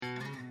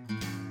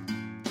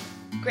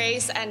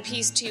Grace and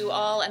peace to you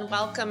all, and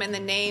welcome in the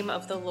name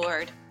of the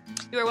Lord.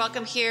 You are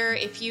welcome here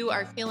if you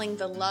are feeling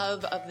the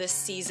love of this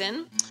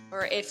season,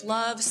 or if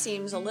love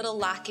seems a little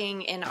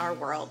lacking in our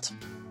world.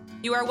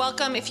 You are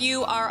welcome if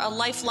you are a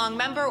lifelong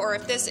member, or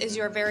if this is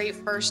your very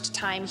first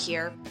time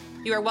here.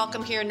 You are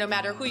welcome here no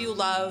matter who you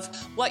love,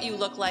 what you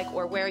look like,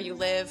 or where you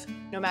live.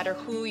 No matter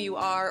who you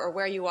are or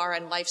where you are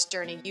in life's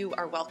journey, you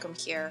are welcome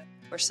here.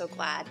 We're so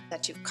glad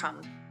that you've come.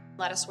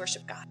 Let us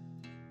worship God.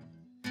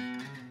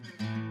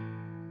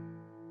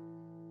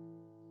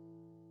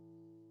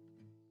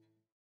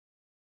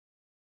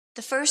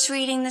 The first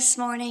reading this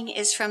morning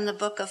is from the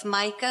book of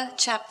Micah,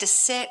 chapter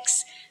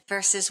 6,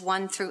 verses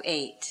 1 through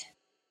 8.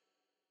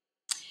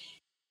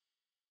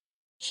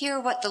 Hear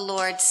what the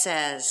Lord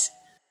says.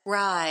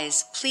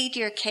 Rise, plead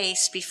your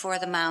case before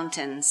the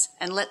mountains,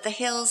 and let the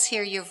hills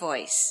hear your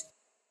voice.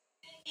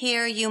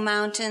 Hear, you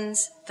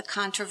mountains, the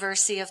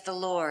controversy of the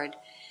Lord,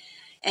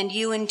 and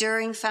you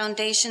enduring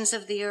foundations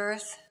of the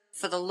earth,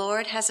 for the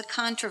Lord has a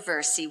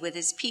controversy with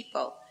his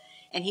people,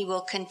 and he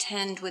will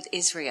contend with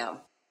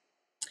Israel.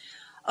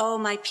 O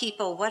my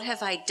people, what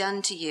have I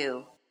done to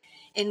you?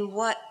 In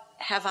what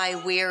have I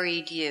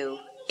wearied you?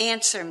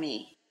 Answer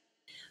me.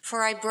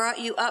 For I brought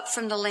you up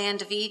from the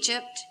land of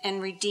Egypt and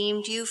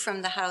redeemed you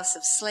from the house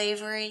of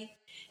slavery,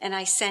 and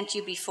I sent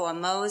you before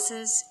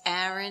Moses,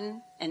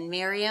 Aaron, and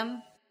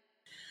Miriam.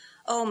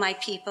 O my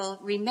people,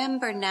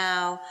 remember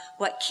now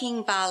what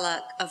King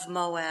Balak of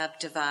Moab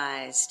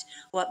devised,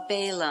 what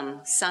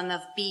Balaam, son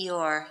of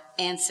Beor,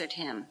 answered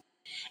him,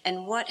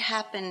 and what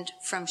happened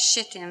from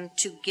Shittim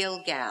to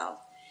Gilgal,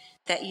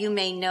 that you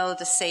may know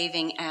the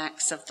saving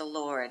acts of the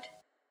Lord.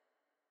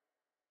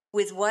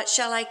 With what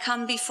shall I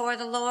come before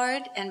the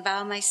Lord and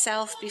bow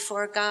myself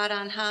before God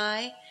on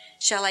high?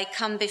 Shall I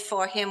come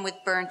before him with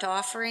burnt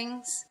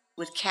offerings,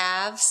 with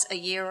calves a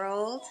year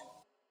old?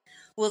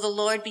 Will the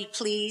Lord be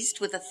pleased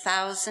with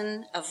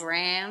 1,000 of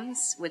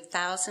rams, with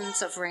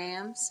thousands of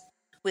rams,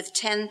 with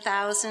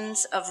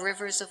 10,000s of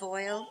rivers of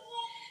oil?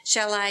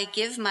 Shall I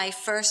give my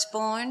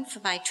firstborn for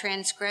my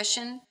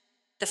transgression,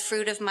 the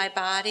fruit of my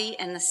body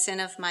and the sin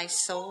of my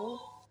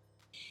soul?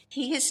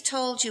 He has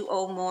told you,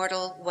 O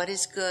mortal, what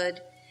is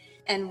good,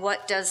 and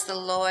what does the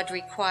Lord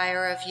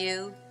require of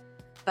you,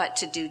 but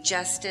to do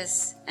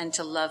justice and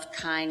to love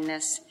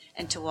kindness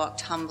and to walk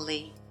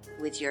humbly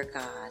with your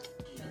God.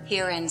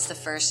 Here ends the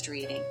first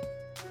reading.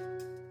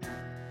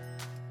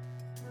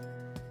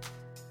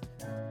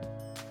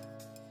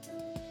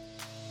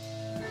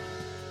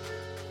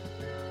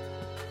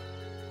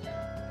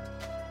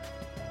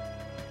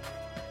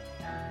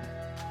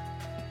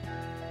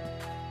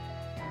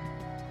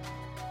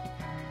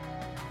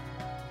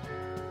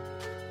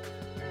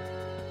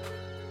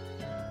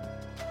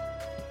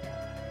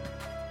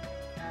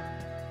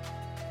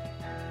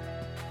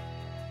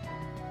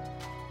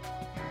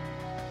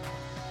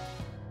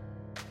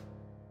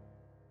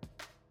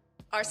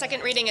 Our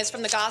second reading is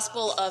from the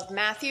Gospel of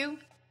Matthew,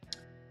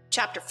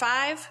 chapter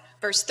 5,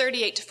 verse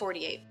 38 to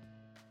 48.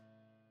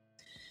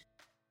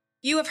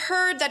 You have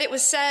heard that it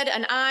was said,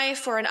 an eye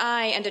for an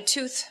eye and a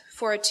tooth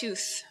for a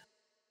tooth.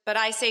 But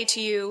I say to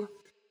you,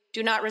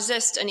 do not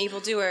resist an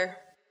evildoer.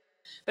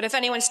 But if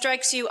anyone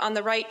strikes you on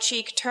the right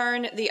cheek,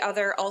 turn the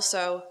other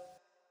also.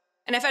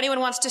 And if anyone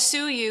wants to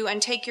sue you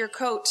and take your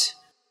coat,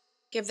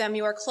 give them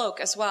your cloak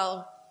as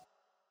well.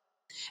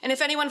 And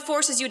if anyone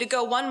forces you to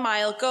go 1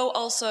 mile, go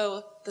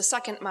also the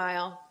 2nd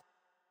mile.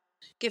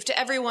 Give to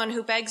everyone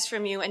who begs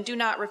from you, and do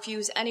not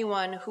refuse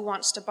anyone who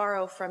wants to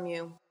borrow from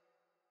you.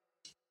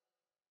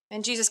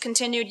 And Jesus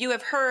continued, you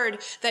have heard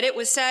that it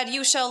was said,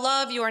 you shall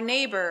love your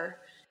neighbor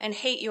and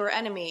hate your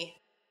enemy.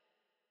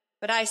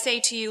 But I say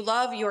to you,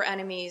 love your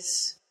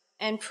enemies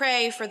and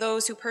pray for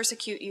those who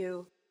persecute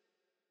you,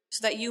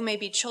 so that you may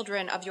be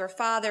children of your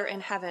Father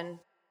in heaven,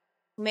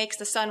 who makes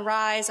the sun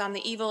rise on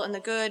the evil and the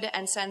good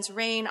and sends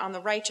rain on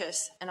the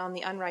righteous and on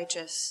the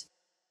unrighteous.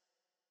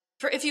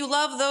 For if you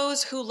love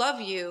those who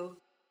love you,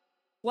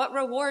 what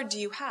reward do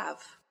you have?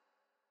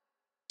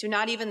 Do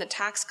not even the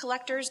tax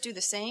collectors do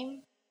the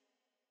same?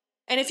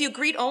 And if you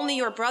greet only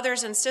your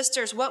brothers and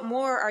sisters, what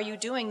more are you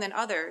doing than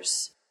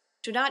others?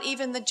 Do not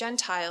even the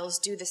Gentiles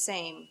do the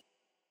same?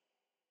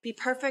 Be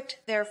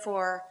perfect,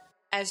 therefore,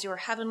 as your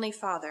heavenly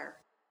Father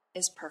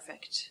is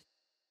perfect.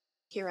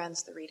 Here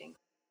ends the reading.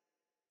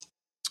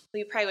 Will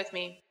you pray with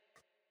me?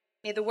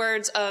 May the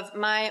words of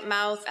my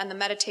mouth and the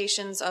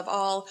meditations of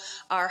all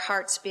our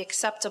hearts be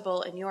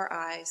acceptable in your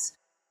eyes,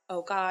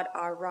 O God,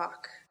 our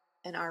rock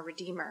and our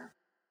Redeemer.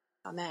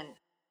 Amen.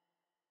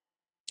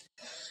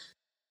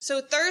 So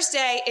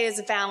Thursday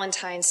is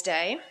Valentine's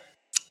Day,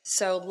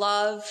 so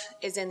love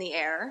is in the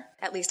air,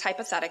 at least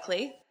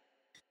hypothetically.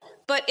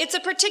 But it's a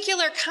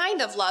particular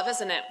kind of love,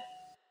 isn't it?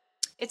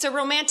 It's a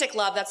romantic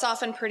love that's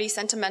often pretty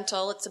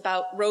sentimental. It's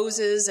about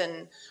roses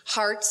and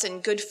hearts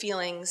and good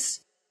feelings.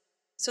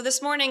 So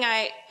this morning,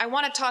 I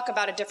want to talk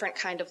about a different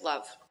kind of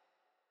love.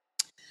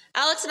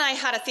 Alex and I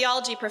had a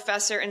theology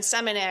professor in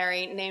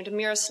seminary named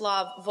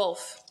Miroslav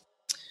Volf.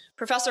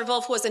 Professor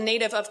Volf was a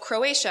native of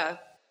Croatia,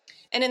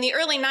 And in the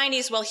early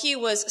 90s, while he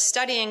was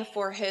studying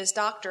for his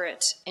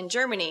doctorate in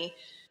Germany,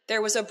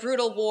 there was a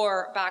brutal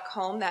war back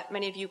home that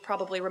many of you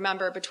probably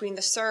remember between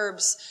the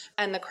Serbs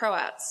and the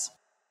Croats.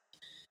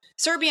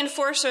 Serbian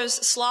forces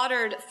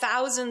slaughtered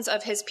thousands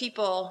of his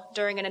people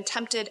during an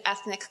attempted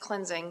ethnic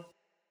cleansing.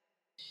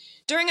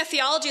 During a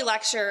theology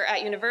lecture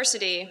at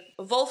university,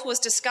 Wolf was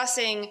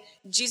discussing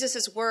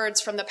Jesus' words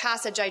from the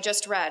passage I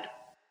just read.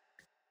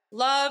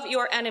 Love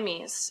your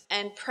enemies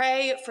and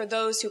pray for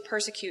those who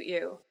persecute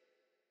you.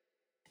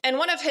 And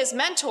one of his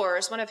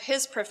mentors, one of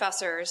his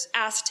professors,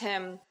 asked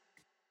him,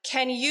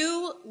 can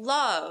you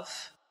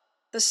love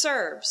the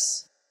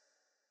Serbs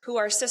who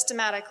are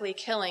systematically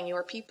killing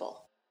your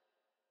people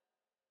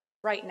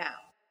right now?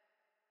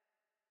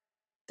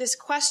 This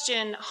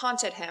question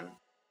haunted him.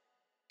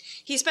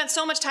 He spent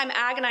so much time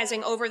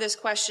agonizing over this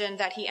question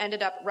that he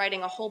ended up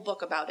writing a whole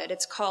book about it.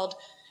 It's called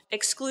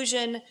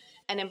Exclusion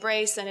and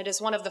Embrace, and it is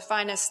one of the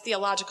finest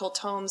theological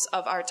tomes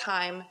of our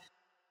time.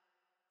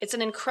 It's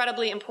an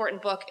incredibly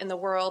important book in the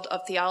world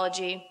of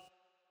theology.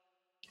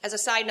 As a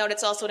side note,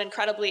 it's also an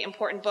incredibly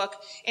important book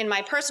in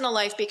my personal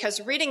life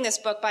because reading this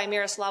book by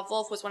Miroslav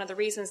Volf was one of the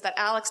reasons that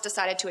Alex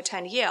decided to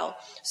attend Yale.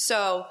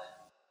 So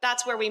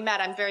that's where we met.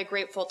 I'm very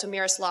grateful to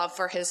Miroslav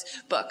for his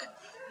book.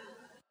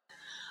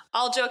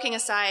 All joking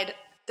aside,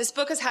 this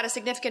book has had a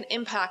significant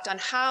impact on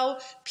how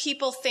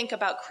people think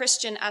about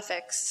Christian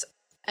ethics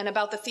and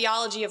about the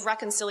theology of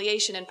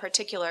reconciliation in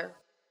particular.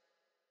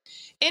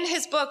 In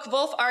his book,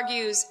 Wolf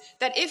argues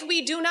that if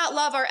we do not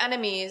love our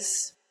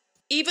enemies,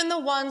 even the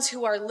ones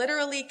who are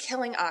literally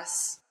killing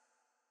us,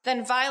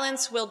 then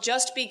violence will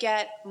just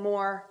beget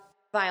more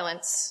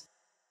violence,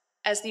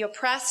 as the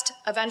oppressed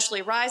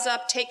eventually rise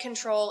up, take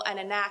control, and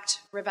enact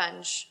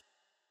revenge.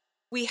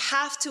 We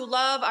have to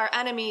love our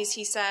enemies,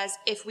 he says,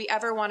 if we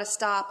ever want to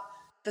stop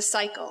the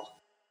cycle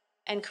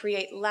and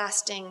create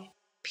lasting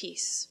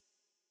peace.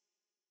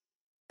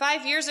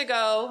 5 years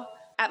ago,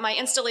 at my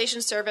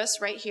installation service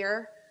right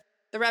here,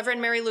 the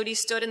Reverend Mary Ludy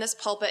stood in this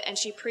pulpit and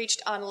she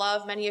preached on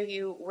love. Many of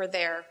you were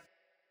there.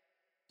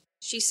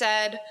 She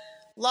said,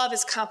 love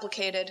is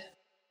complicated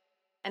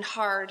and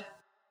hard.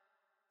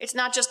 It's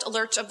not just a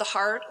lurch of the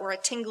heart or a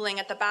tingling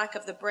at the back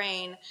of the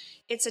brain.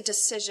 It's a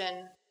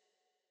decision,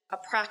 a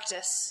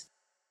practice,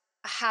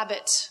 a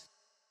habit,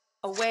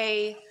 a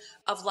way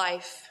of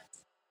life.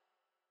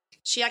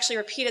 She actually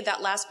repeated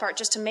that last part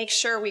just to make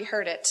sure we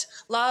heard it.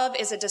 Love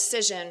is a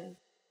decision,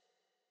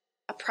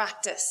 a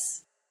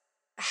practice,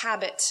 a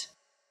habit,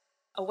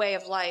 a way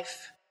of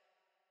life.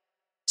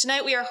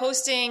 Tonight we are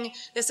hosting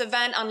this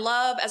event on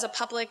love as a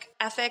public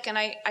ethic, and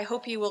I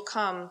hope you will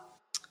come.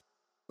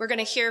 We're going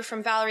to hear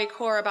from Valerie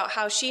Kaur about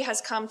how she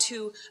has come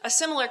to a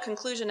similar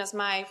conclusion as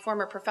my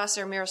former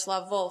professor,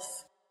 Miroslav Volf.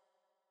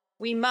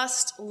 We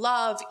must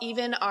love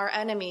even our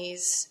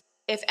enemies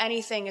if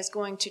anything is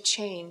going to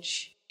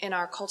change in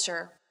our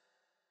culture.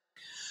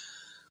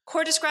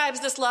 Kaur describes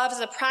this love as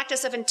a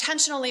practice of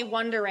intentionally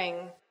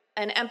wondering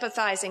and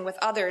empathizing with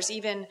others,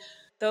 even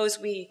those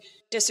we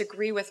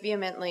disagree with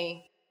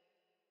vehemently,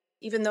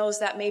 even those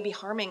that may be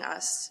harming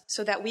us,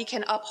 so that we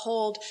can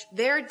uphold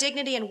their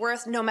dignity and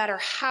worth no matter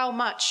how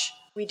much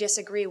we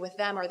disagree with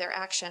them or their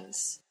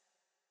actions.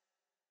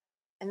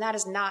 And that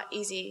is not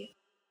easy.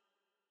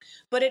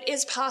 But it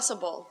is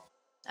possible.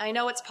 I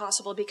know it's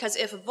possible because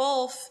if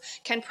Wolf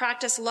can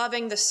practice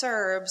loving the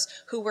Serbs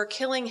who were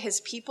killing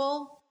his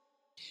people,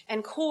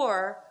 and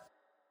Kaur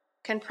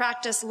can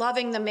practice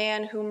loving the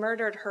man who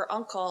murdered her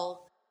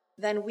uncle,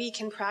 then we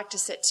can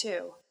practice it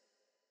too.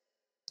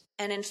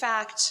 And in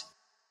fact,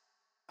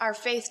 our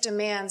faith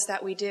demands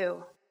that we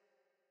do.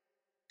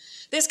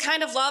 This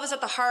kind of love is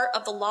at the heart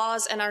of the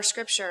laws in our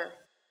scripture.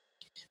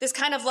 This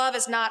kind of love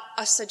is not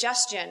a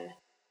suggestion.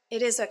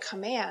 It is a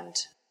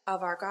command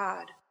of our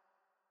God.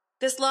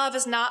 This love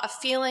is not a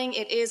feeling.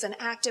 It is an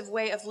active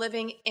way of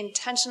living,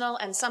 intentional,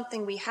 and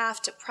something we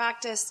have to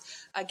practice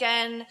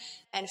again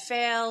and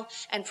fail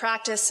and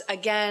practice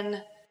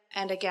again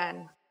and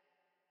again.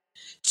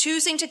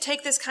 Choosing to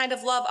take this kind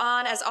of love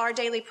on as our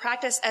daily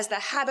practice, as the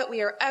habit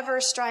we are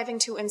ever striving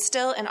to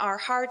instill in our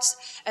hearts,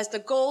 as the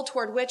goal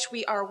toward which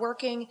we are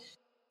working,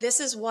 this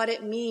is what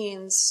it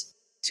means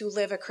to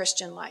live a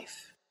Christian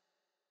life.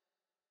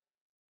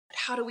 But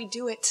how do we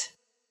do it?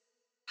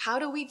 How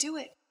do we do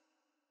it?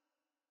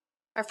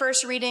 Our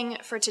first reading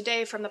for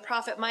today from the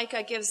prophet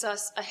Micah gives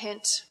us a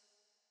hint.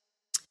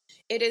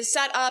 It is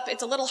set up,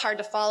 it's a little hard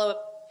to follow,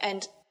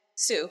 and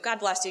Sue, God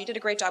bless you, you did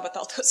a great job with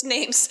all those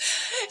names.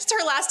 It's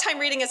her last time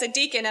reading as a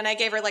deacon, and I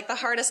gave her like the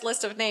hardest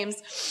list of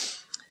names.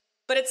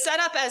 But it's set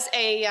up as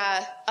a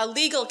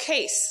legal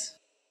case.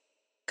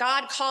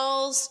 God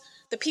calls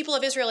the people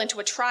of Israel into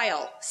a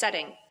trial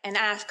setting and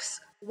asks,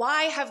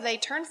 why have they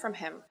turned from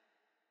him?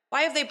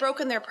 Why have they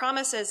broken their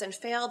promises and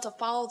failed to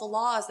follow the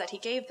laws that he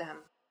gave them?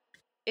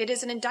 It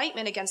is an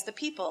indictment against the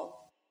people.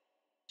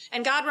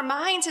 And God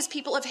reminds his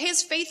people of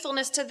his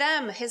faithfulness to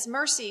them, his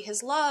mercy,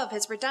 his love,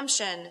 his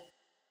redemption.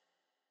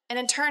 And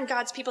in turn,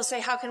 God's people say,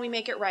 how can we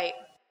make it right?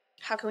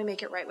 How can we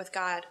make it right with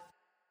God?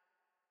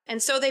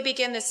 And so they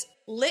begin this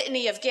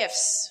litany of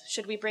gifts.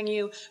 Should we bring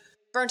you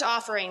burnt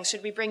offerings?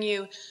 Should we bring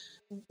you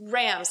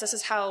rams? This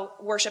is how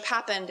worship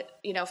happened,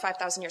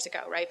 5,000 years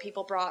ago, right?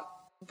 People brought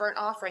burnt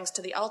offerings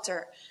to the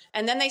altar.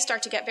 And then they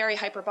start to get very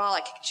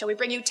hyperbolic. Shall we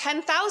bring you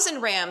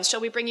 10,000 rams? Shall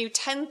we bring you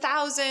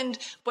 10,000,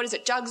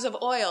 jugs of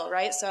oil,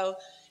 right? So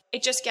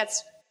it just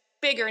gets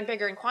bigger and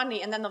bigger in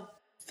quantity. And then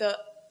the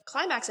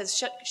climax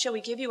is, shall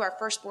we give you our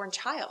firstborn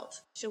child?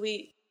 Should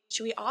we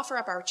offer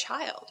up our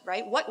child,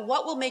 right? What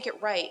will make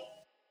it right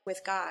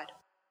with God?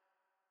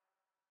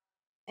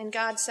 And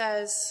God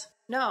says,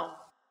 no,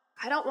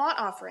 I don't want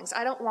offerings.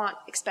 I don't want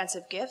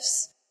expensive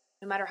gifts,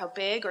 no matter how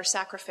big or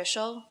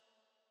sacrificial.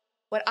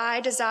 What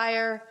I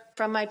desire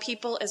from my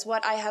people is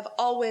what I have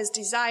always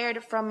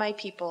desired from my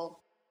people.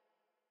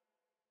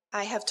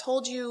 I have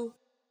told you,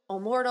 O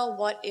mortal,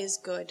 what is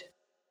good.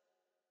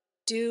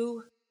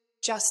 Do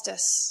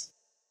justice,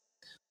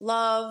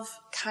 love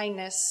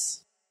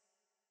kindness,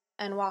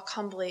 and walk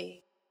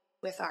humbly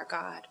with our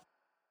God.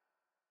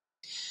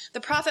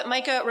 The prophet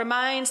Micah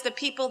reminds the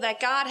people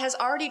that God has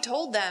already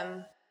told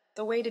them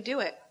the way to do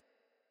it.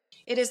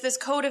 It is this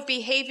code of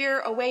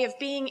behavior, a way of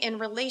being in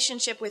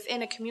relationship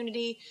within a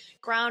community,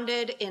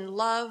 grounded in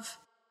love,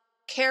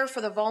 care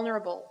for the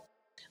vulnerable,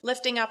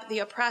 lifting up the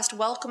oppressed,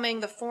 welcoming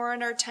the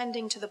foreigner,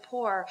 tending to the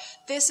poor.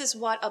 This is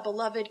what a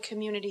beloved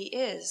community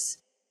is.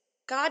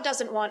 God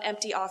doesn't want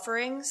empty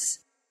offerings.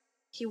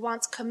 He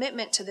wants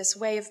commitment to this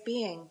way of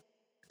being,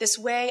 this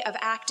way of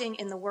acting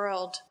in the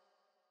world.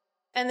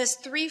 And this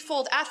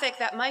threefold ethic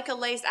that Micah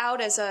lays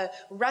out as a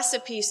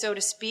recipe, so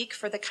to speak,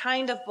 for the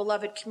kind of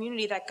beloved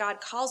community that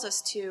God calls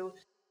us to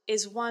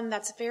is one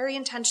that's very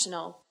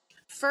intentional.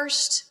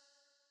 First,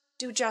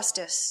 do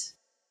justice.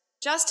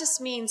 Justice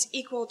means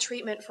equal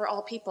treatment for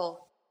all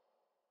people.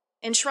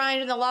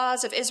 Enshrined in the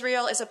laws of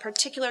Israel is a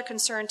particular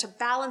concern to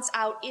balance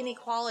out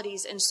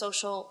inequalities in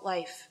social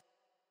life.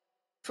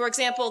 For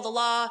example, the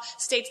law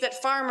states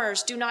that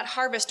farmers do not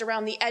harvest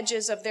around the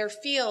edges of their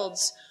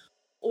fields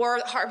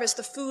or harvest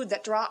the food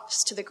that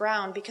drops to the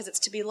ground, because it's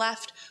to be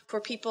left for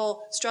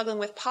people struggling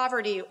with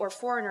poverty or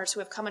foreigners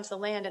who have come into the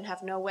land and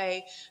have no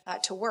way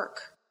to work.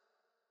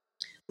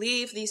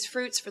 Leave these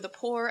fruits for the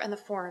poor and the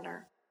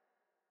foreigner.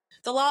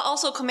 The law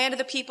also commanded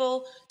the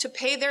people to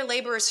pay their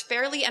laborers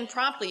fairly and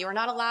promptly. You are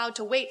not allowed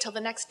to wait till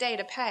the next day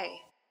to pay.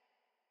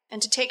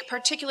 And to take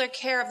particular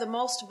care of the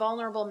most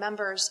vulnerable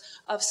members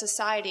of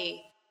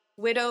society,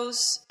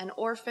 widows and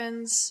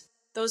orphans,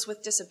 those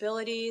with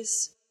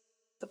disabilities,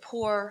 the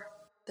poor,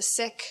 the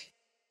sick,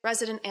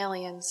 resident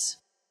aliens.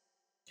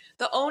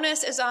 The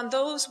onus is on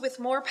those with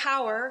more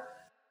power,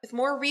 with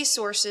more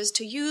resources,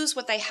 to use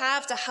what they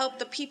have to help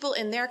the people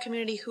in their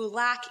community who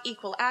lack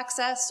equal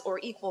access or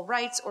equal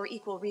rights or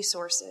equal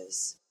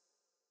resources.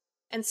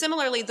 And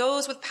similarly,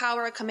 those with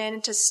power are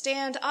commanded to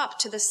stand up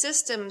to the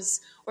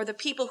systems or the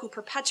people who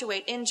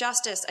perpetuate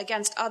injustice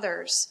against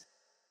others.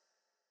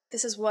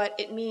 This is what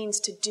it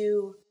means to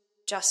do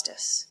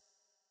justice.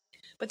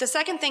 But the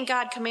second thing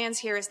God commands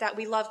here is that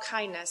we love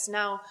kindness.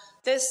 Now,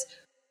 this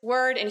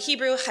word in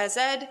Hebrew,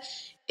 chesed,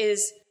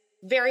 is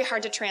very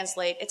hard to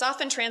translate. It's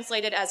often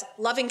translated as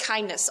loving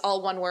kindness,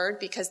 all one word,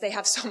 because they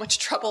have so much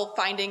trouble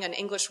finding an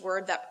English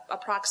word that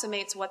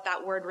approximates what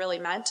that word really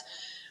meant.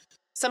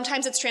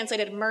 Sometimes it's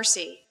translated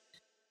mercy.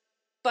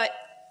 But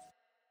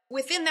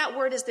within that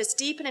word is this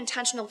deep and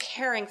intentional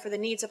caring for the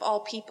needs of all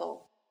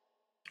people,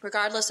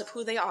 regardless of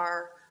who they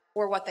are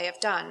or what they have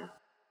done.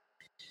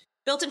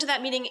 Built into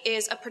that meaning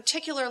is a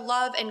particular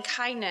love and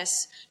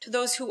kindness to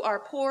those who are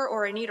poor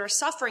or in need or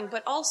suffering,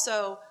 but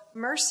also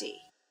mercy,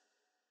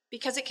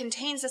 because it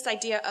contains this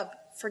idea of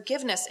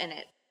forgiveness in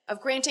it,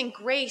 of granting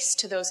grace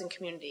to those in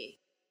community,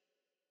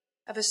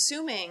 of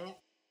assuming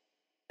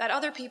that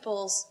other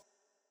people's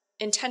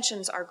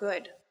intentions are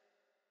good,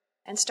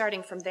 and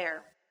starting from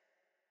there.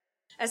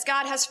 As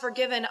God has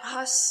forgiven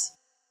us,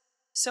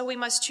 so we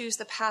must choose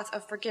the path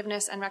of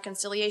forgiveness and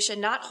reconciliation,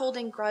 not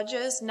holding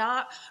grudges,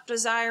 not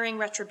desiring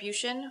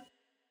retribution.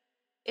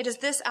 It is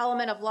this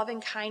element of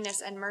loving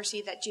kindness and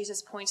mercy that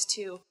Jesus points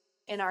to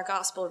in our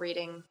gospel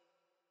reading.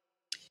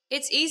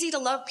 It's easy to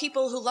love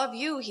people who love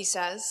you, he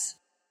says.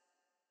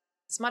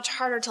 It's much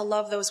harder to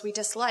love those we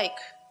dislike,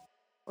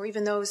 or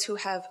even those who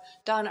have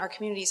done our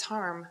communities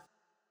harm.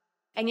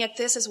 And yet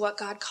this is what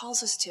God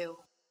calls us to.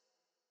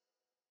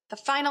 The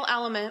final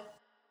element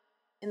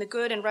in the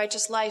good and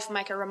righteous life,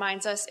 Micah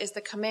reminds us, is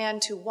the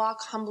command to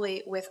walk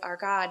humbly with our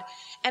God.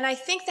 And I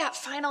think that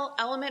final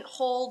element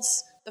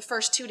holds the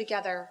first two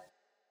together.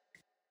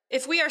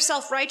 If we are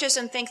self-righteous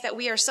and think that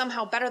we are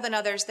somehow better than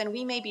others, then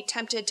we may be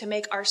tempted to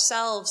make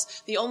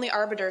ourselves the only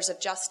arbiters of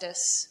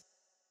justice.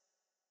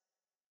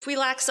 If we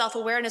lack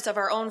self-awareness of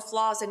our own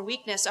flaws and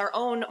weakness, our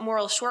own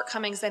moral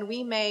shortcomings, then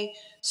we may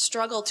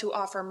struggle to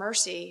offer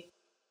mercy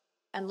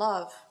and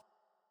love.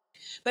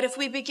 But if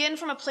we begin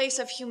from a place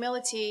of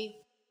humility,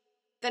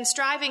 then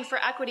striving for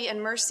equity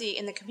and mercy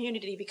in the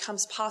community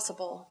becomes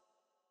possible.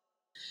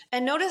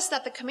 And notice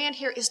that the command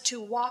here is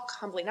to walk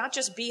humbly, not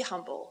just be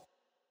humble.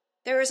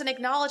 There is an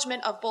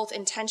acknowledgement of both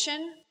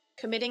intention,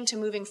 committing to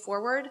moving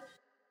forward,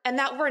 and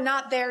that we're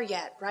not there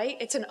yet, right?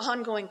 It's an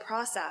ongoing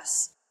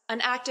process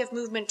an active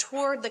movement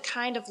toward the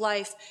kind of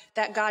life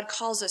that God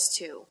calls us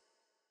to.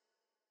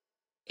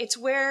 It's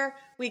where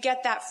we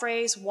get that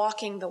phrase,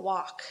 walking the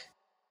walk.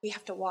 We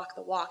have to walk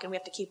the walk, and we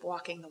have to keep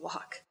walking the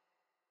walk.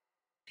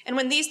 And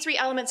when these three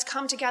elements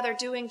come together,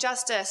 doing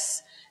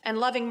justice and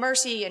loving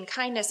mercy and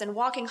kindness and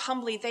walking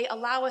humbly, they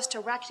allow us to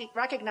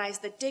recognize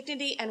the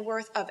dignity and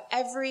worth of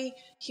every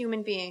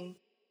human being,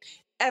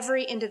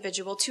 every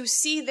individual, to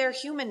see their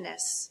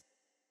humanness,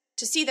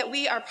 to see that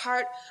we are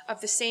part of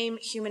the same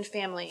human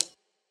family.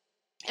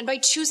 And by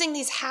choosing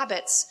these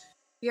habits,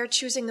 we are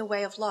choosing the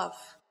way of love,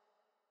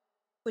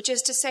 which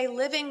is to say,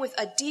 living with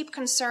a deep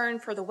concern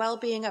for the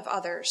well-being of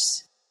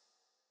others,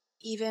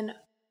 even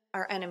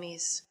our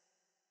enemies.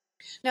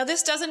 Now,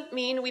 this doesn't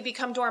mean we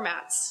become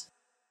doormats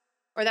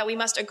or that we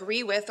must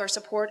agree with or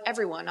support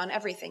everyone on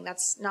everything.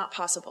 That's not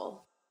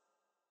possible.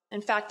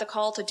 In fact, the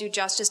call to do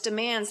justice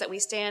demands that we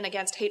stand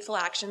against hateful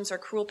actions or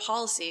cruel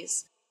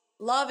policies.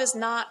 Love is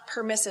not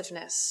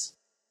permissiveness.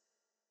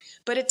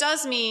 But it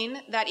does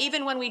mean that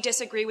even when we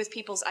disagree with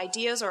people's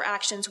ideas or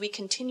actions, we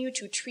continue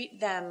to treat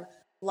them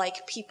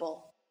like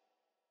people.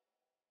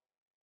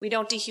 We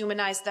don't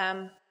dehumanize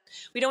them.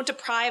 We don't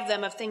deprive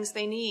them of things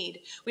they need.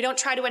 We don't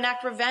try to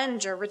enact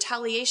revenge or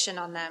retaliation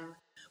on them.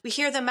 We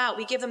hear them out.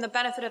 We give them the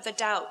benefit of the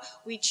doubt.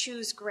 We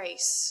choose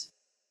grace.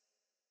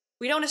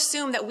 We don't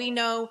assume that we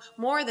know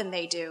more than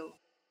they do.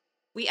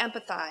 We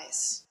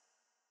empathize.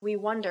 We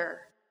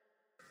wonder.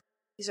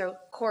 These are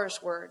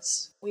chorus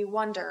words. We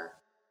wonder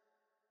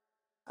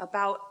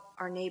about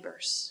our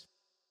neighbors.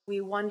 We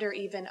wonder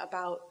even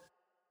about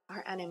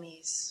our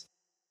enemies.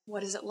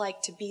 What is it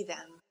like to be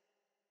them?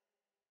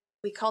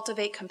 We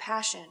cultivate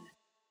compassion.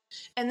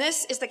 And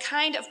this is the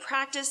kind of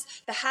practice,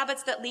 the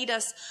habits that lead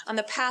us on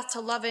the path to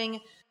loving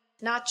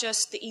not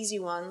just the easy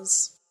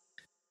ones,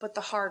 but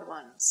the hard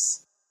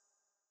ones.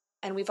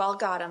 And we've all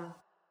got them.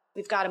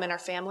 We've got them in our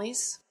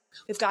families.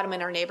 We've got them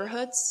in our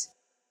neighborhoods.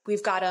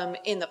 We've got them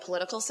in the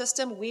political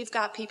system. We've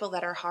got people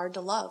that are hard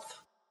to love.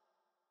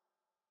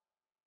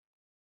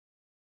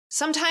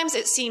 Sometimes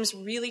it seems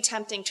really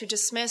tempting to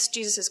dismiss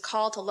Jesus'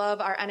 call to love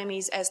our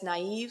enemies as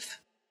naive,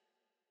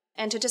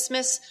 and to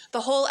dismiss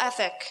the whole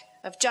ethic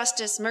of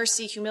justice,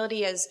 mercy,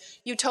 humility as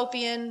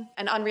utopian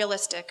and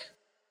unrealistic.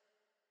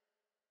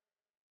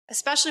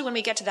 Especially when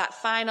we get to that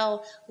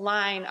final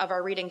line of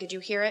our reading. Did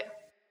you hear it?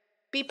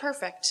 Be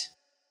perfect,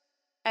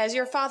 as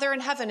your Father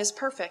in heaven is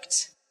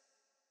perfect.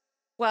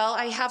 Well,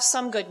 I have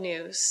some good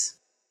news.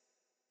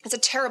 It's a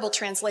terrible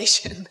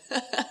translation.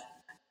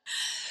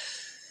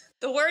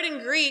 The word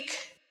in Greek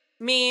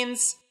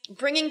means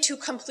bringing to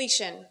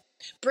completion,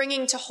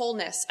 bringing to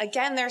wholeness.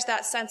 Again, there's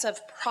that sense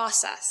of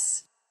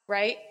process,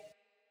 right?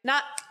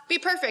 Not be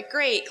perfect,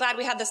 great, glad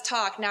we had this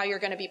talk, now you're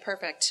going to be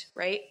perfect,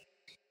 right?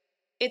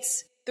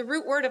 It's the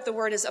root word of the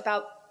word is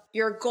about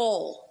your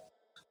goal.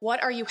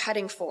 What are you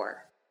heading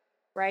for,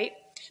 right?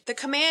 The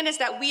command is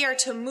that we are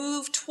to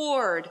move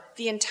toward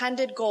the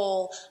intended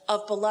goal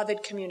of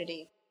beloved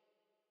community.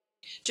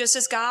 Just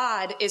as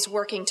God is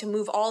working to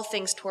move all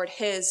things toward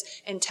his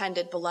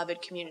intended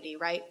beloved community,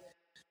 right?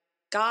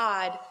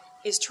 God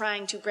is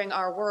trying to bring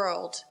our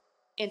world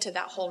into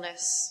that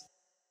wholeness,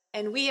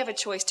 and we have a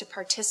choice to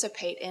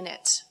participate in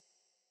it.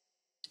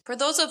 For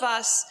those of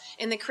us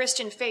in the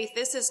Christian faith,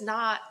 this is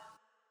not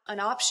an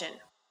option.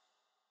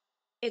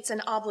 It's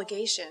an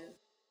obligation.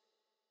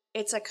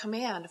 It's a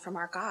command from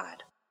our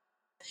God.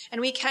 And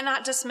we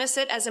cannot dismiss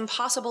it as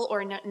impossible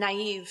or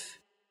naive.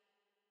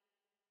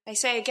 I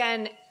say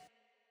again,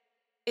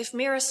 if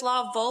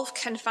Miroslav Volf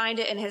can find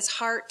it in his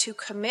heart to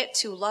commit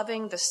to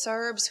loving the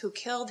Serbs who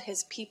killed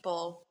his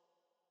people,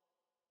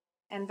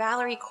 and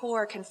Valerie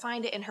Kaur can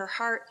find it in her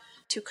heart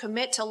to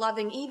commit to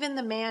loving even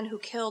the man who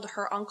killed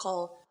her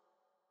uncle,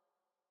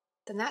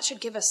 then that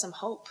should give us some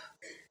hope.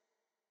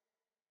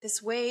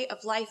 This way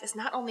of life is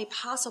not only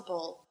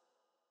possible,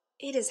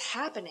 it is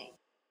happening.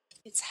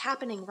 It's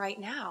happening right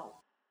now.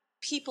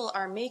 People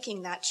are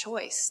making that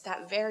choice,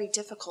 that very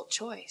difficult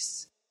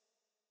choice.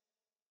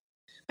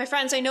 My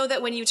friends, I know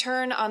that when you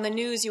turn on the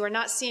news, you are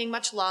not seeing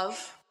much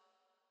love.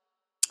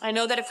 I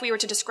know that if we were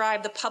to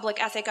describe the public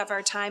ethic of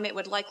our time, it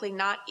would likely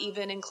not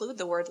even include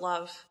the word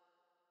love.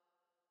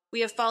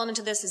 We have fallen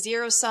into this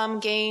zero-sum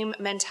game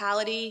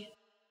mentality,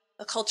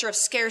 a culture of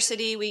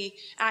scarcity. We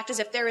act as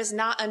if there is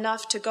not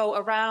enough to go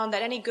around,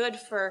 that any good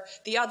for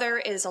the other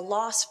is a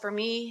loss for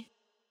me.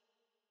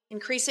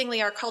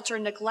 Increasingly, our culture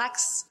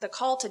neglects the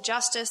call to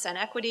justice and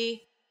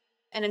equity,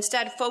 and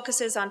instead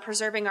focuses on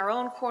preserving our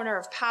own corner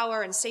of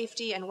power and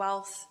safety and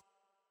wealth.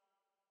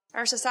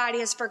 Our society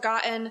has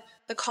forgotten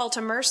the call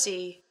to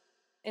mercy,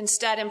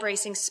 instead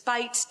embracing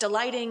spite,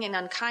 delighting in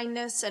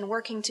unkindness, and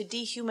working to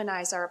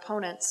dehumanize our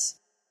opponents,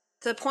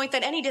 to the point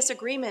that any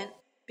disagreement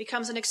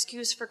becomes an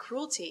excuse for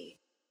cruelty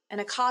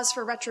and a cause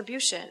for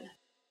retribution,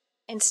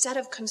 instead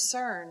of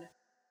concern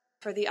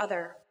for the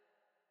other.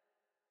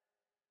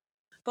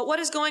 But what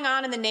is going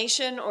on in the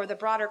nation or the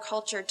broader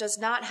culture does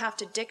not have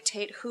to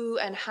dictate who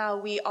and how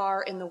we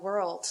are in the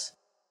world.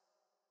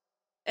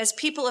 As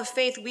people of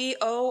faith, we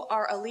owe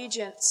our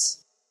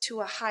allegiance to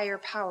a higher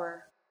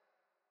power,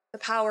 the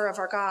power of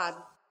our God.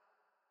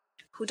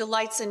 who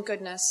delights in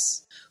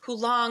goodness, who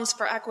longs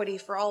for equity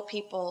for all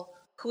people,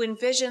 who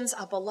envisions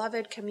a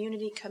beloved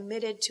community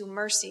committed to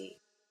mercy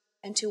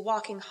and to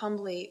walking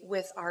humbly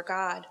with our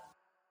God.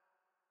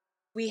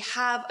 We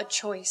have a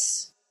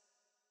choice.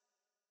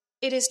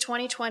 It is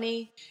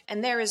 2020,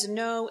 and there is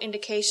no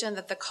indication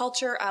that the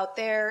culture out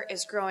there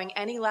is growing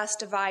any less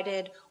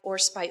divided or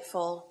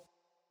spiteful.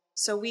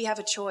 So we have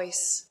a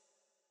choice,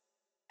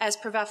 as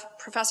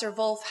Professor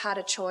Wolf had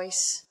a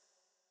choice,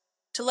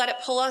 to let it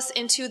pull us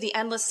into the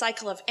endless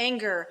cycle of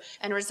anger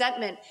and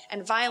resentment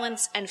and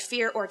violence and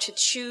fear, or to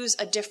choose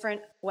a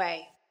different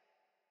way,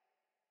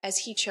 as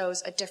he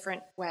chose a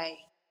different way.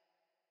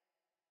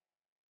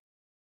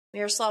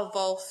 Miroslav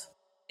Volf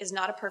is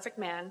not a perfect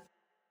man,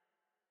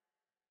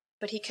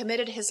 but he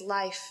committed his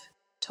life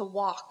to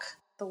walk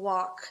the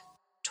walk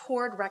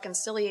toward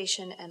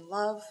reconciliation and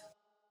love,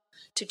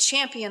 to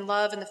champion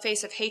love in the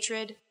face of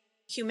hatred,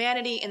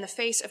 humanity in the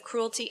face of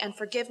cruelty, and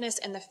forgiveness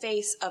in the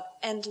face of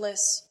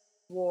endless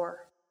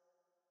war.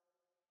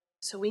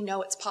 So we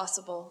know it's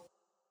possible,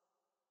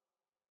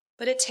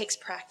 but it takes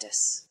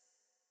practice.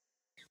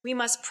 We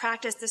must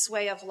practice this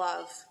way of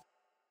love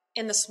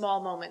in the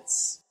small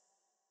moments,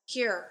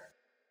 here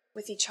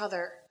with each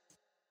other,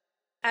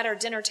 at our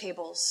dinner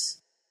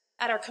tables,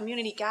 at our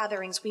community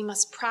gatherings. We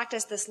must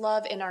practice this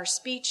love in our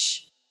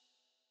speech,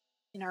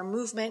 in our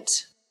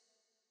movement,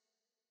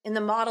 in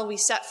the model we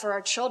set for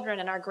our children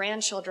and our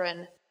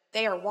grandchildren.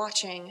 They are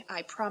watching,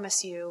 I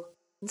promise you,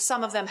 and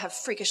some of them have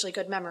freakishly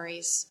good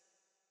memories.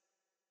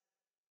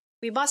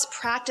 We must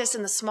practice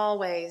in the small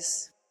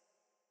ways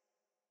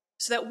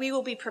so that we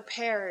will be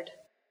prepared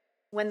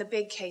when the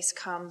big case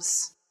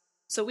comes.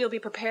 So we'll be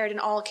prepared in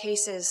all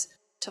cases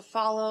to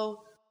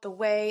follow the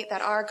way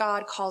that our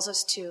God calls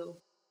us to,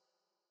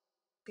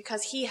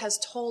 because he has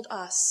told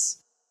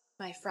us,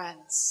 my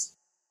friends,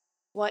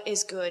 what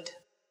is good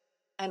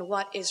and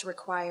what is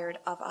required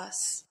of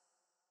us: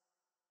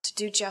 to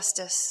do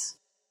justice,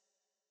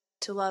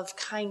 to love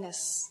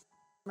kindness,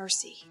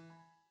 mercy,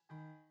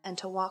 and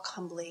to walk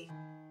humbly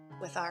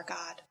with our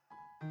God.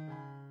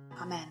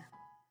 Amen.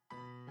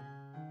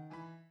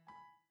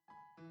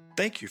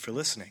 Thank you for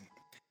listening.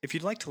 If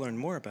you'd like to learn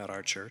more about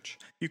our church,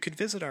 you could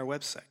visit our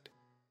website,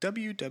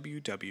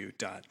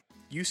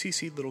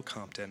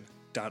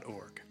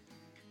 www.ucclittlecompton.org.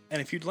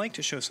 And if you'd like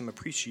to show some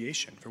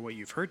appreciation for what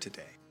you've heard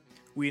today,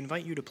 we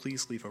invite you to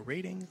please leave a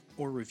rating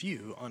or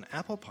review on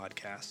Apple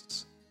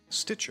Podcasts,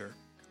 Stitcher,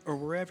 or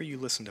wherever you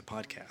listen to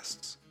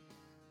podcasts.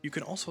 You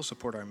can also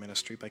support our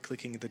ministry by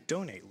clicking the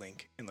donate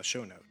link in the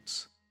show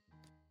notes.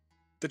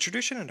 The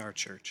tradition in our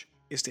church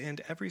is to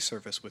end every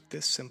service with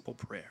this simple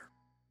prayer: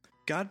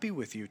 God be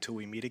with you till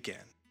we meet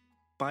again.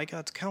 By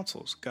God's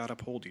counsels, God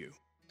uphold you.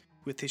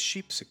 With his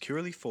sheep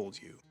securely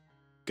fold you.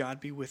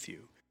 God be with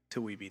you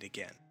till we meet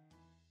again.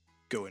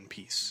 Go in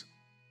peace.